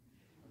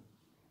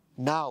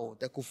 Now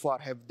the kuffar,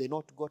 have they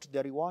not got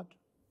their reward?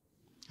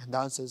 And the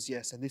answer is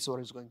yes, and this is what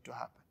is going to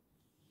happen.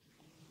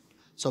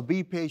 So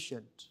be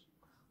patient.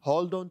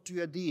 Hold on to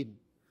your deen.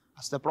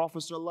 As the Prophet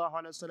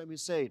ﷺ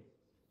said,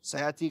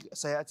 سَيَأْتِي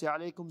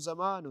عَلَيْكُمْ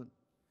زَمَانٌ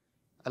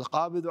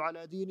الْقَابِضُ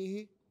عَلَى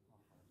دِينِهِ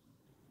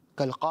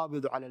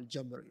كَالْقَابِضُ عَلَى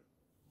الْجَمْرِ.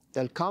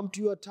 There'll come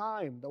to you a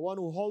time, the one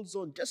who holds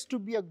on just to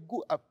be a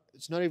good,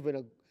 it's not even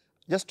a,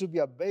 just to be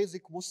a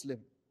basic Muslim.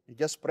 You're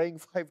just praying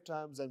 5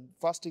 times and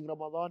fasting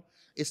Ramadan.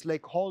 It's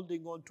like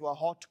holding on to a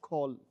hot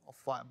coal of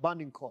fire,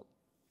 burning coal.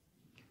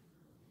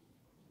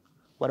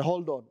 But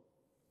hold on.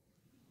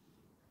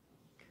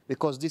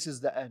 Because this is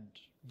the end.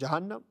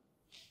 Jahannam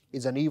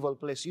is an evil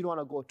place. You don't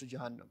want to go to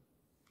Jahannam.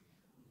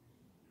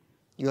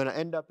 You're going to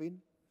end up in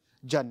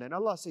Jannah. And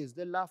Allah says,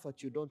 they laugh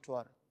at you, don't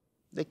worry.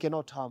 They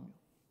cannot harm you.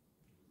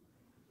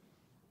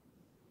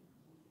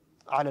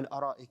 عَلَى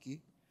الْأَرَائِكِ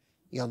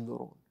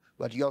يَنْظُرُونَ.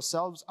 But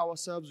yourselves,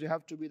 ourselves, we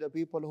have to be the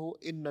people who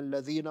إِنَّ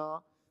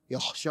الَّذِينَ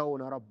يَخْشَوْنَ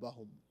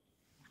رَبَّهُم.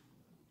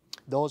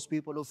 Those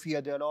people who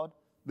fear their Lord,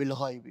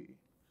 بِالْغَيْبِ.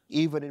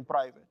 Even in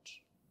private.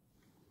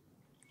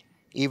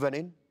 Even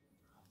in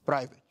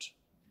private.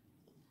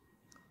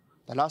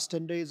 The last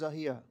 10 days are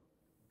here.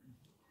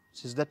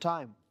 This is the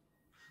time.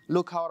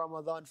 Look how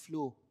Ramadan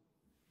flew.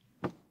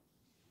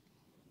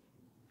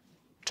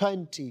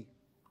 20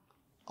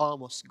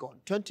 almost gone.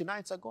 20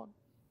 nights are gone.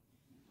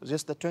 It's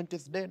just the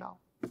 20th day now.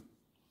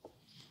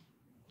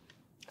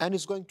 And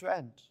it's going to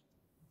end.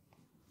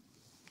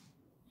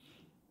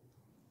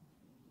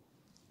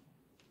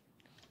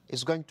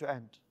 It's going to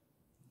end.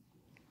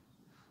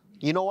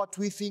 You know what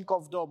we think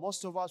of though?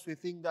 Most of us, we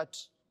think that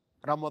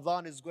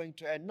Ramadan is going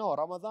to end. No,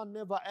 Ramadan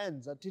never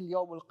ends until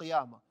Yawm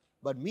al-Qiyamah.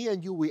 But me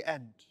and you, we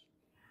end.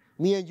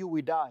 Me and you,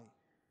 we die.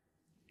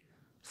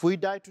 If we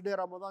die today,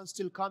 Ramadan is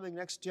still coming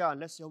next year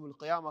unless Yawm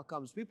al-Qiyamah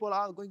comes. People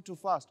are going to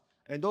fast.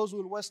 And those who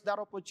will waste that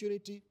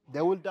opportunity,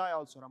 they will die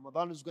also.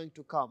 Ramadan is going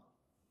to come.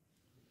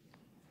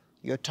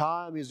 Your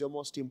time is your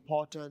most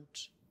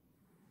important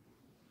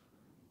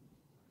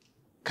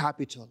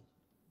capital.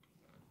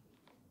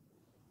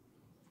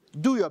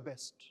 Do your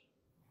best.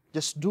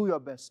 Just do your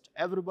best.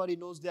 Everybody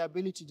knows their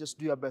ability, just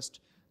do your best.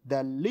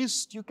 The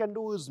least you can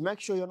do is make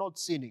sure you're not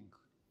sinning.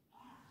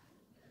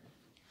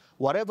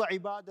 Whatever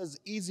ibadah is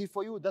easy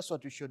for you, that's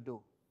what you should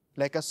do.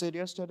 Like I said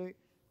yesterday,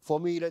 for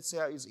me, let's say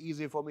it's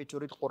easy for me to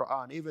read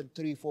Quran, even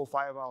 3, 4,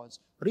 5 hours.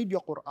 Read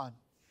your Quran.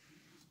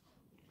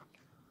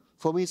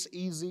 For me, it's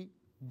easy,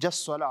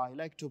 just salah. I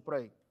like to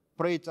pray.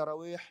 Pray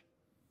Taraweeh,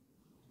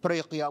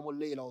 pray Qiyamul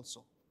Layl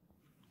also.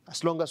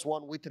 As long as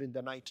one witr in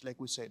the night, like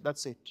we said,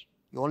 that's it.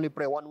 You only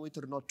pray one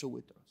witr, not 2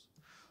 witrs.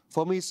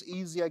 For me, it's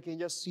easy. I can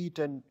just sit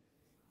and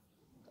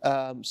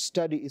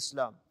study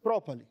Islam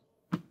properly.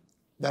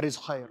 That is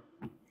khair.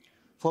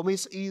 For me,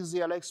 it's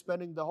easy. I like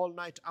spending the whole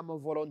night. I'm a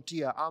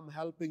volunteer. I'm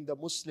helping the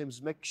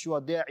Muslims make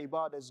sure their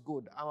ibadah is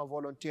good. I'm a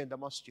volunteer in the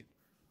masjid.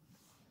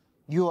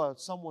 You are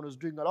someone who's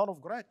doing a lot of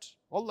great.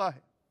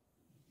 Wallahi.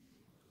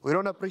 We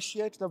don't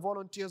appreciate the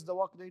volunteers, the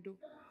work they do.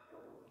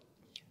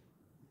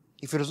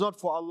 If it is not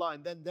for Allah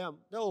and then them,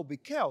 there will be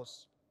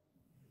chaos.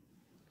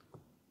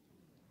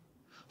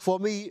 For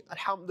me,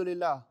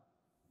 alhamdulillah,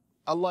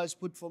 Allah has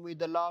put for me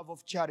the love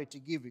of charity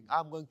giving.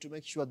 I'm going to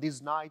make sure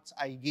these nights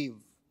I give.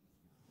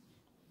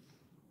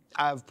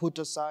 I've put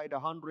aside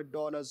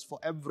 $100 for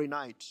every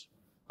night.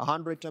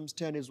 100 times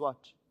 10 is what?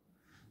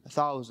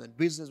 1,000.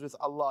 Business with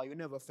Allah, you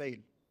never fail.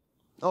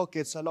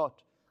 Okay, it's a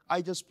lot.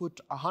 I just put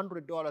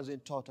 $100 in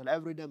total.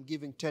 Every day I'm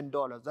giving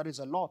 $10. That is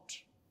a lot.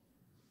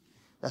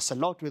 That's a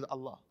lot with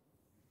Allah.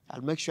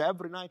 I'll make sure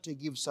every night I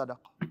give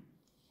sadaqah.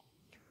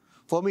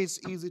 For me, it's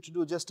easy to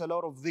do just a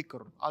lot of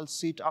dhikr. I'll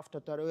sit after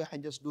Taraweeh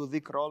and just do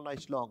dhikr all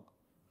night long.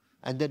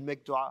 And then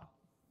make dua.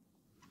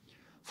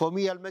 For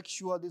me, I'll make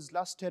sure these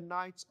last 10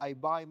 nights, I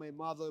buy my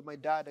mother, my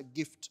dad a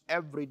gift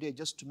every day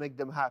just to make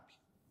them happy.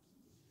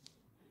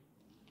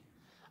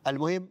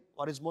 Al-Muhim,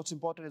 what is most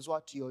important is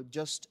what? You're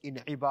just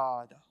in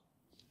ibadah.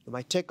 You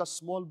might take a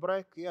small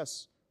break,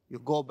 yes, you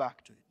go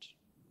back to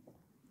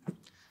it.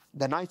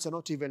 The nights are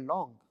not even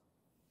long.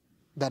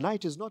 The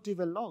night is not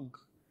even long.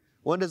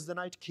 When does the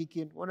night kick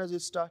in? When does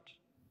it start?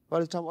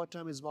 What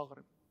time is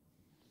Maghrib?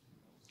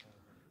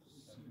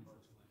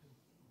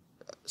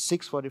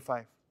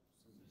 6:45.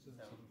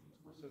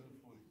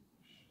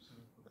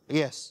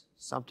 Yes,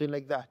 something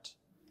like that.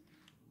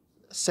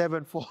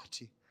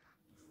 7:40.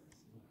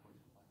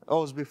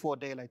 Oh, it's before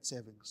daylight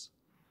savings.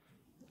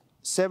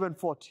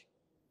 7:40.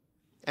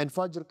 And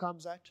Fajr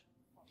comes at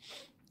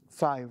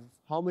 5.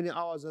 How many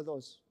hours are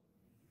those?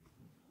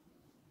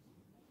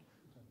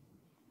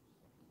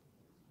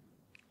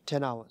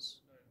 10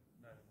 hours.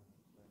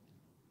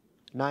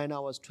 9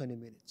 hours, 20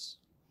 minutes.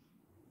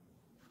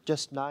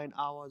 Just 9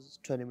 hours,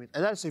 20 minutes.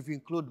 And that's if you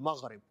include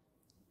Maghrib.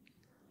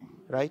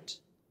 Right?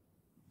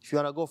 If you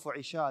want to go for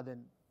Isha,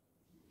 then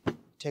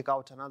take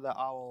out another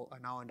hour,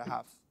 an hour and a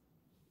half.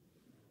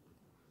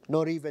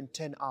 Not even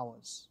 10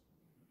 hours.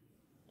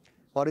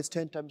 What is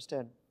 10 times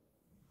 10?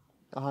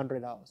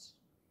 100 hours.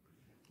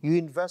 You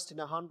invest in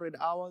 100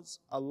 hours,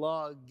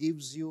 Allah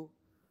gives you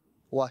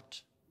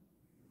what?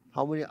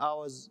 How many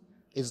hours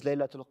is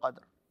Laylatul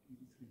Qadr?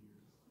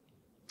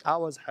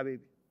 Hours,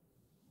 Habibi.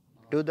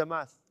 Do the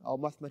math. Our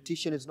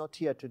mathematician is not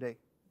here today.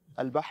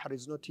 Al-Bahr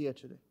is not here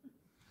today.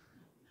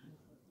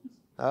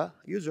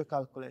 Use your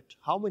calculator.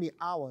 How many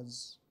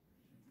hours?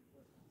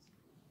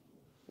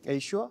 Are you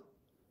sure?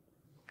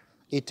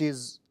 It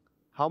is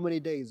how many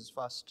days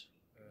fast?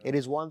 It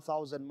is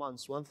 1,000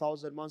 months.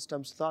 1,000 months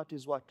times 30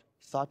 is what?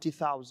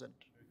 30,000.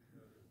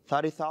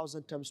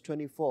 30,000 times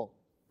 24.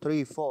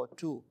 3, 4,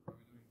 2.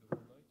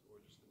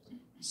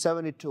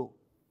 72.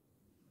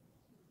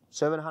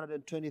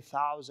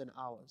 720,000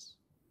 hours.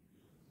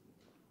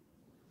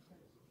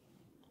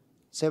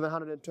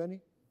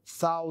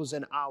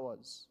 720,000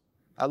 hours.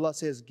 Allah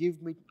says,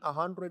 give me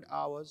 100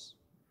 hours,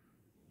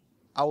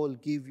 I will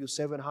give you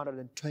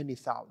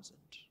 720,000.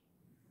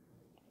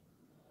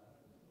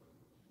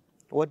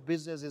 What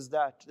business is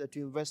that? That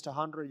you invest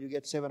 100, you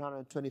get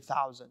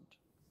 720,000.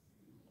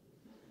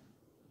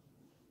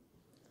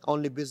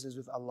 Only business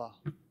with Allah.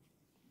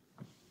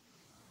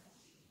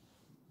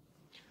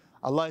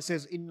 Allah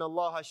says, إِنَّ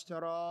اللَّهَ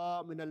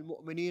اشْتَرَى مِنَ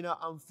الْمُؤْمِنِينَ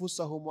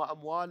أَنفُسَهُمْ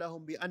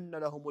وَأَمْوَالَهُمْ بِأَنَّ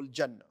لَهُمُ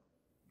الْجَنَّةِ.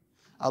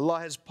 Allah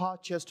has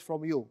purchased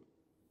from you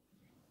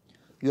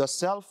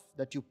yourself,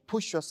 that you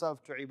push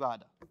yourself to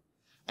ibadah,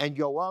 and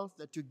your wealth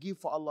that you give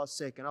for Allah's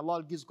sake. And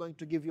Allah is going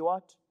to give you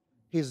what?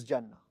 His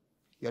Jannah.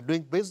 You're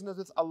doing business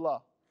with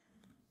Allah.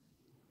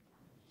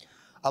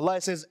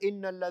 Allah says,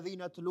 إِنَّ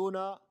الَّذِينَ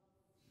تَلُونَ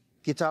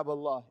كِتَابَ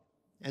اللَّهِ.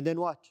 And then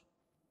what?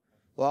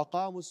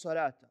 وَأَقَامُوا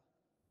الصَّلَاةَ.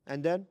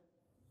 And then?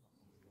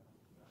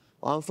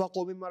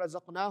 وَأَنفَقُوا مِمَّا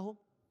رَزَقْنَاهُمْ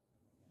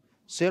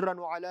سِرًّا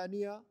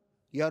وَعَلَانِيًا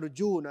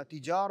يَرْجُونَ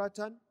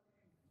تِجَارَةً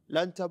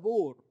لَن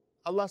تَبُورَ.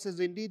 Allah says,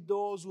 indeed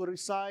those who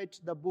recite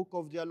the book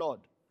of their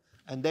Lord,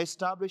 and they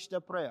establish the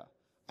prayer,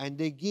 and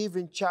they give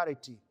in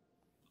charity,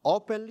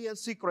 openly and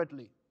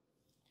secretly,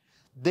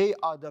 they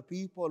are the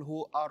people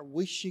who are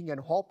wishing and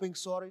hoping,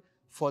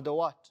 for the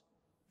what?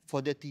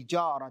 For the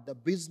tijara, the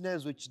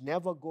business which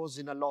never goes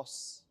in a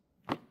loss.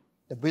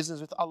 The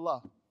business with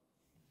Allah.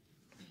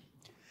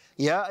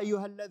 يا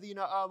أيها الذين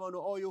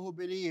آمنوا, O you who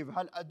believe,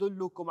 هل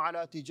أدلكم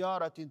على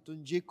تجارة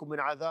تنجيكم من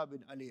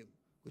عذاب أليم.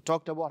 We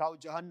talked about how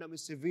Jahannam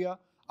is severe.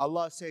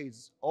 Allah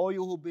says, O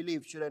you who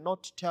believe, should I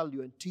not tell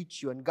you and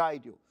teach you and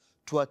guide you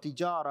to a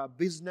tijara,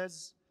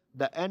 business?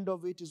 The end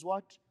of it is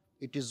what?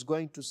 It is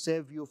going to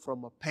save you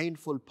from a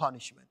painful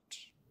punishment.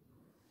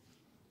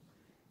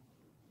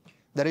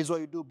 That is why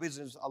you do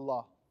business with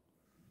Allah.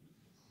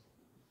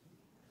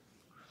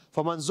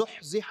 فَمَنْ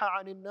زُحْزِحَ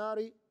عَنِ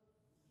النَّارِ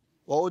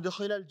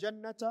وَأُدْخِلَ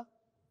الْجَنَّةَ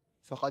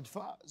فَقَدْ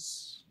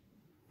فَازَ.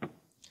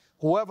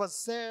 Whoever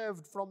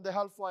saved from the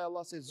hellfire,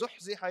 Allah says,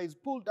 زُحْزِحَ is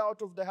pulled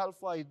out of the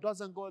hellfire, he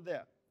doesn't go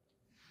there.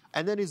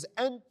 And then is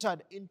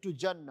entered into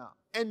Jannah,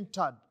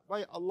 entered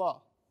by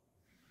Allah.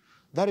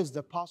 That is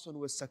the person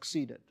who has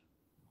succeeded.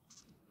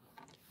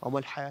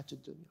 وَمَا الْحَيَاةُ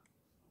الدُّنْيَا.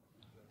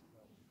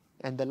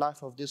 And the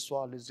life of this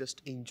world is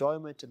just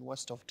enjoyment and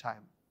waste of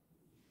time.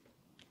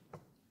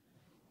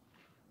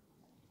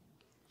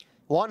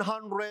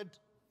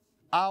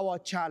 100-hour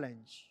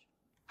challenge.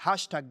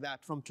 Hashtag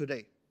that from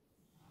today.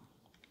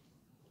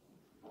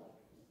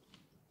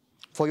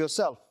 For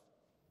yourself.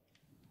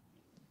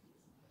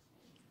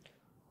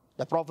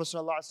 The Prophet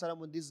ﷺ,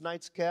 when these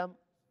nights came,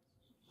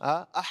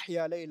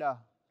 أحيا ليلة,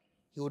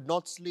 he would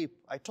not sleep.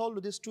 I told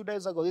you this 2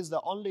 days ago. This is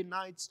the only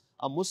nights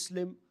a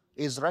Muslim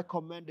is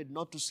recommended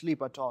not to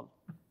sleep at all.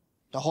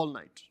 The whole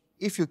night.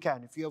 If you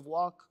can. If you have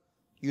work,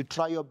 you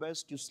try your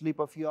best, you sleep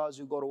a few hours,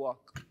 you go to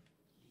work.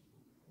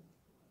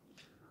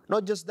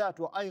 Not just that,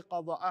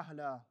 وَأَيْقَظَ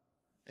أَهْلَهُ.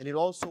 And he'll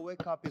also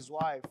wake up his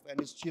wife and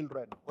his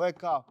children.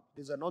 Wake up.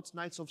 These are not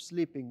nights of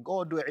sleeping.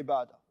 Go do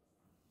ibadah.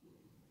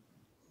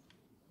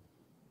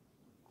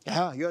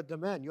 Yeah, you're the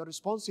man. You're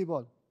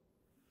responsible.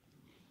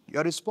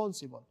 You're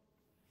responsible.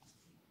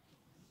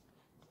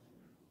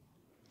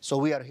 So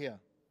we are here.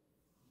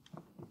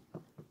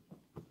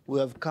 We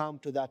have come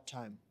to that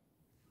time.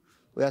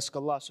 We ask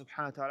Allah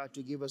subhanahu wa ta'ala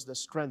to give us the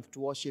strength to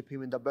worship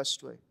Him in the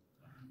best way.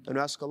 And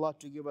we ask Allah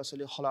to give us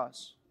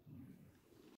al-ikhlas.